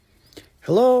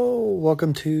Hello,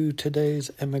 welcome to today's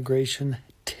immigration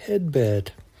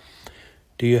tidbit.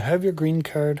 Do you have your green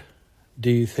card?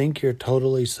 Do you think you're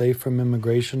totally safe from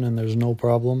immigration and there's no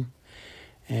problem?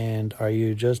 And are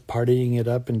you just partying it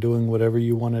up and doing whatever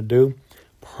you want to do?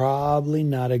 Probably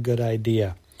not a good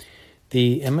idea.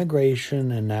 The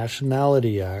Immigration and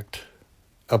Nationality Act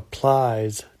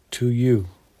applies to you.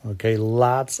 Okay,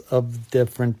 lots of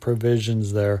different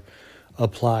provisions there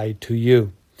apply to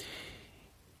you.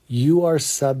 You are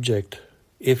subject,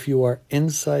 if you are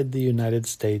inside the United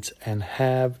States and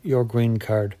have your green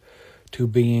card, to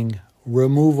being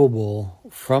removable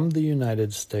from the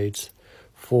United States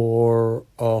for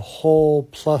a whole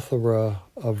plethora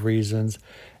of reasons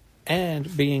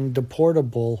and being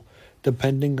deportable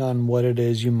depending on what it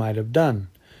is you might have done.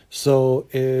 So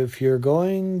if you're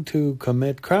going to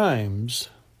commit crimes,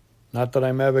 not that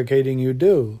I'm advocating you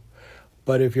do,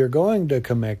 but if you're going to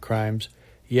commit crimes,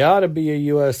 you ought to be a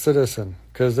U.S. citizen,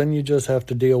 because then you just have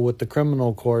to deal with the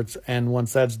criminal courts, and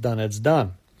once that's done, it's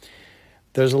done.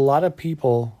 There's a lot of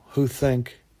people who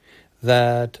think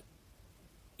that,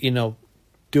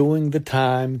 doing the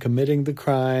time, committing the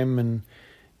crime, and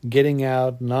getting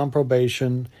out on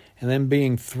probation, and then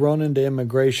being thrown into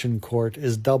immigration court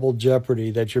is double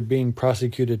jeopardy, that you're being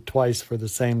prosecuted twice for the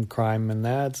same crime, and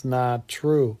that's not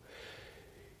true.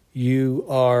 You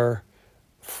are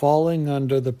falling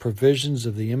under the provisions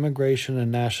of the Immigration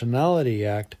and Nationality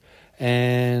Act,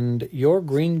 and your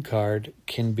green card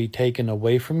can be taken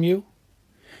away from you.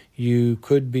 You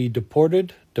could be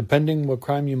deported, depending what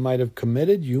crime you might have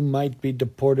committed. You might be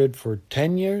deported for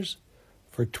 10 years,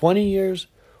 for 20 years,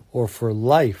 or for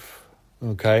life,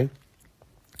 okay?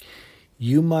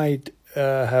 You might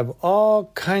have all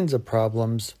kinds of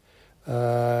problems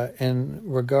in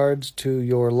regards to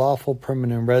your lawful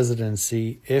permanent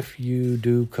residency if you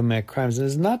do commit crimes. And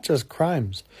it's not just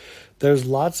crimes. There's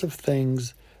lots of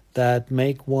things that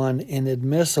make one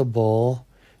inadmissible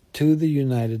to the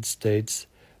United States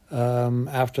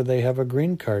after they have a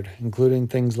green card, including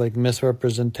things like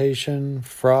misrepresentation,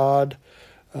 fraud,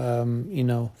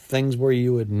 things where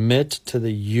you admit to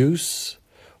the use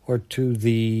or to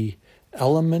the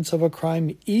elements of a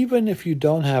crime, even if you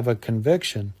don't have a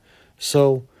conviction.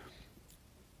 So,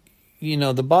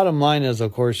 the bottom line is,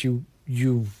 of course, you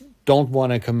don't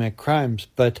want to commit crimes.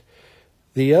 But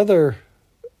the other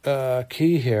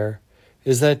key here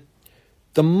is that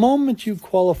the moment you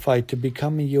qualify to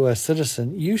become a U.S.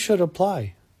 citizen, you should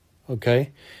apply,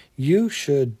 okay? You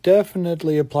should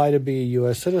definitely apply to be a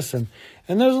U.S. citizen.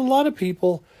 And there's a lot of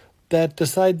people that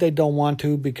decide they don't want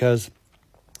to because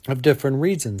of different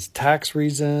reasons, tax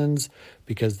reasons,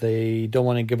 because they don't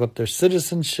want to give up their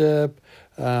citizenship,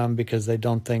 because they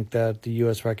don't think that the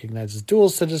U.S. recognizes dual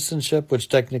citizenship, which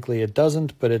technically it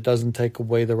doesn't, but it doesn't take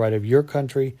away the right of your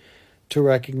country to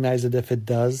recognize it if it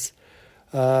does.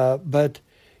 But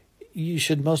you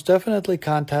should most definitely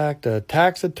contact a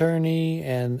tax attorney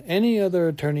and any other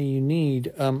attorney you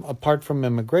need, apart from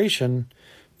immigration,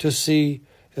 to see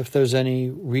if there's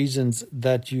any reasons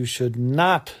that you should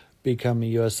not become a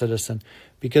U.S. citizen.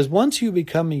 Because once you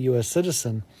become a U.S.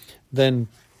 citizen, then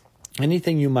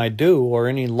anything you might do or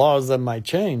any laws that might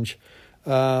change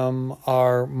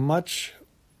are much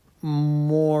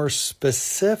more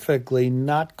specifically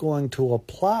not going to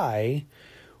apply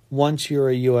once you're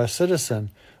a U.S.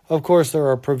 citizen. Of course, there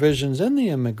are provisions in the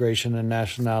Immigration and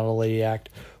Nationality Act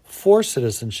for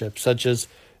citizenship, such as,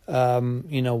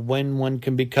 when one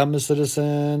can become a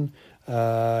citizen,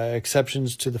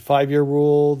 exceptions to the 5-year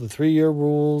rule, the 3-year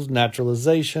rules,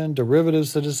 naturalization, derivative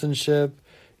citizenship,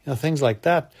 things like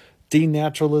that,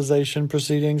 denaturalization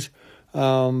proceedings.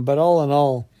 But all in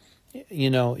all,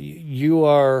 you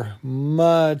are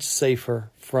much safer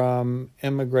from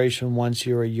immigration once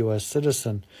you're a U.S.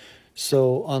 citizen.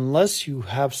 So unless you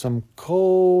have some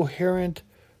coherent,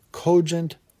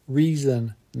 cogent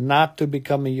reason not to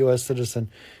become a U.S. citizen,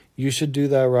 you should do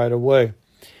that right away.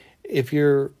 If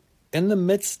you're in the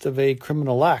midst of a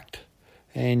criminal act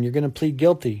and you're going to plead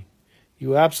guilty,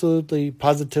 you absolutely,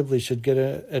 positively should get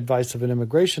advice of an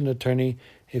immigration attorney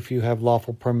if you have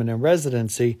lawful permanent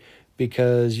residency,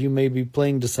 because you may be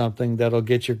pleading to something that'll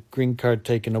get your green card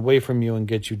taken away from you and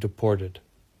get you deported.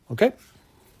 Okay?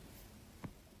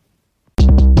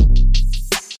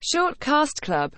 Short Cast Club